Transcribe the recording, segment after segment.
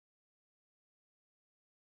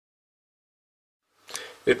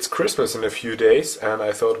It's Christmas in a few days, and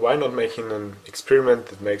I thought, why not making an experiment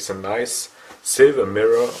that makes a nice silver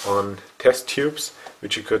mirror on test tubes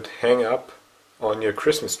which you could hang up on your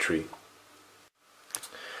Christmas tree.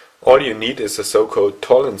 All you need is a so-called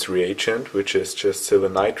Tollens reagent, which is just silver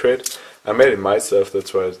nitrate. I made it myself,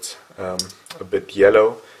 that's why it's a bit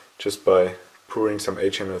yellow, just by pouring some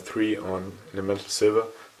HNO3 on elemental silver.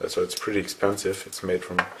 That's why it's pretty expensive. It's made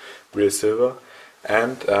from real silver.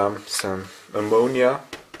 And some ammonia,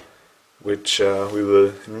 which we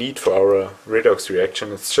will need for our redox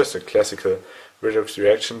reaction. It's just a classical redox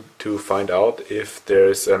reaction to find out if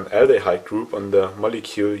there's an aldehyde group on the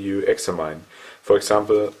molecule you examine. For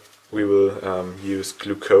example, we will use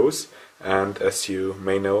glucose, and as you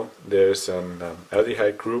may know, there's an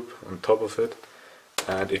aldehyde group on top of it,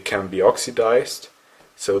 and it can be oxidized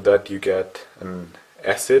so that you get an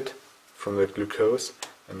acid from the glucose,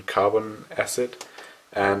 and carbon acid,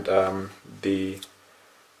 and the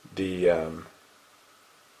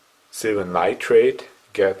silver nitrate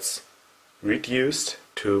gets reduced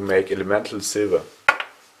to make elemental silver.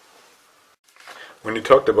 When we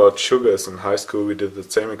talked about sugars in high school, we did the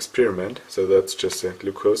same experiment. So that's just a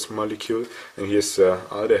glucose molecule, and here's the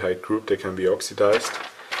aldehyde group that can be oxidized.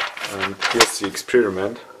 And here's the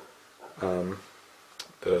experiment.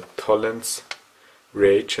 The Tollens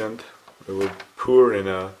reagent we will pour in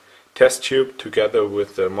a test tube together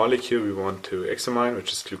with the molecule we want to examine,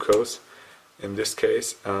 which is glucose in this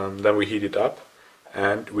case. Then we heat it up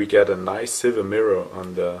and we get a nice silver mirror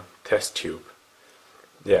on the test tube.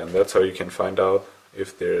 Yeah, and that's how you can find out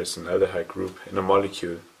if there is an aldehyde group in a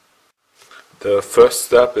molecule. The first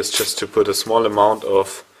step is just to put a small amount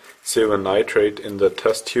of silver nitrate in the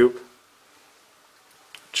test tube.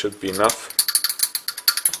 It should be enough.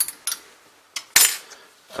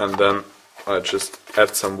 And then I just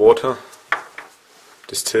add some water,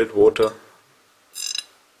 distilled water.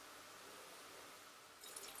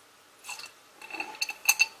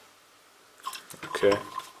 Okay,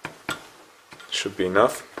 should be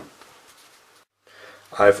enough.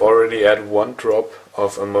 I've already added 1 drop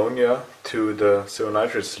of ammonia to the silver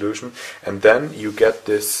nitrate solution, and then you get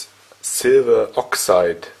this silver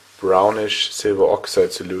oxide, brownish silver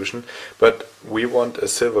oxide solution. But we want a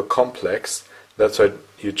silver complex, that's why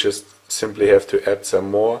you just simply have to add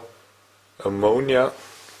some more ammonia,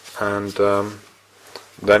 and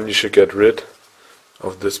then you should get rid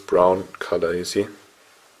of this brown color, you see.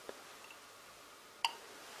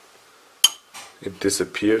 It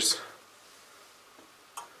disappears.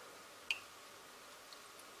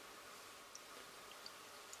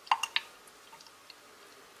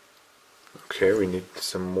 Okay, we need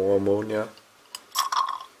some more ammonia.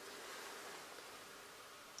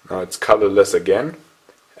 Now it's colorless again,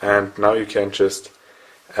 and now you can just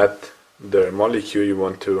add the molecule you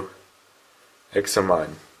want to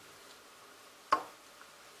examine.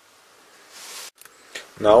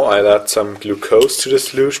 Now I'll add some glucose to the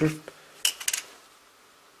solution,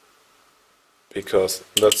 because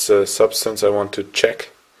that's the substance I want to check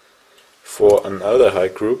for an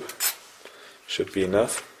aldehyde group. Should be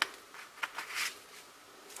enough.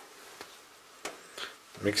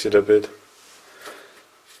 Mix it a bit.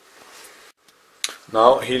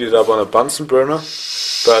 Now heat it up on a Bunsen burner,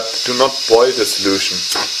 but do not boil the solution.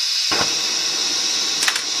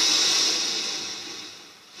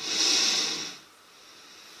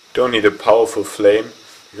 Don't need a powerful flame,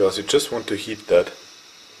 because you just want to heat that.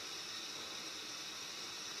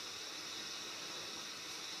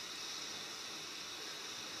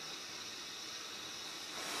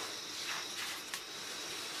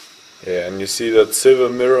 Yeah, and you see that silver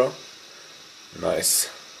mirror? Nice.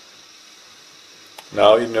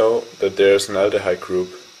 Now you know that there's an aldehyde group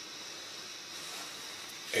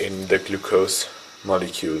in the glucose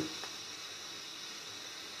molecule.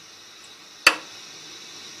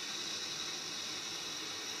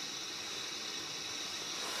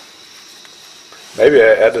 Maybe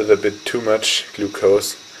I added a bit too much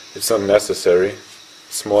glucose. It's not necessary.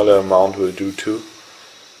 A smaller amount will do too.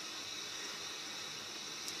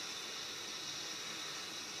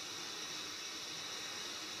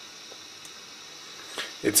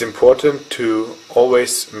 It's important to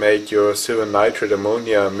always make your silver nitrate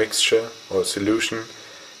ammonia mixture or solution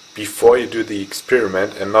before you do the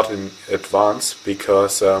experiment and not in advance,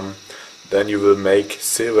 because then you will make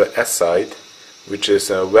silver acide, which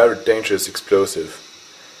is a very dangerous explosive.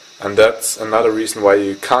 And that's another reason why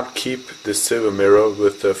you can't keep this silver mirror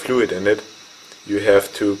with the fluid in it. You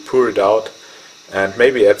have to pour it out and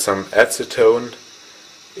maybe add some acetone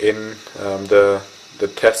in the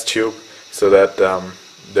test tube, so that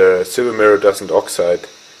the silver mirror isn't oxidized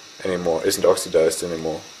anymore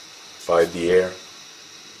by the air.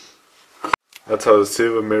 That's how the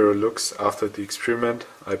silver mirror looks after the experiment.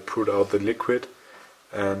 I poured out the liquid,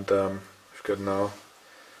 and we've got now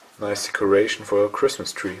nice decoration for a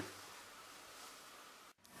Christmas tree.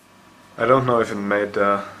 I don't know if it made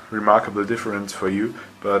a remarkable difference for you,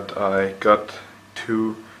 but I got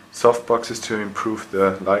 2 soft boxes to improve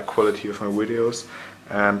the light quality of my videos,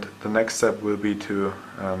 and the next step will be to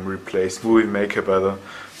replace Movie Maker by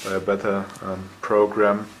a better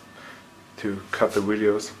program to cut the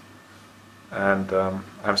videos. And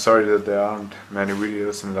I'm sorry that there aren't many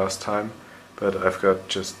videos in last time, but I've got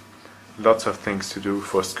just lots of things to do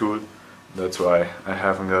for school. That's why I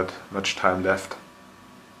haven't got much time left.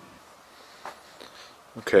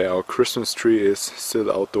 Okay, our Christmas tree is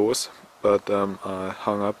still outdoors, but I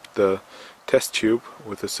hung up the test tube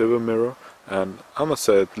with the silver mirror, and I must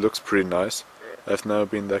say it looks pretty nice. I've never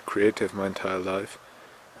been that creative my entire life,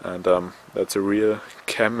 and that's a real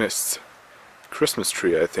chemist's Christmas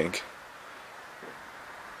tree, I think.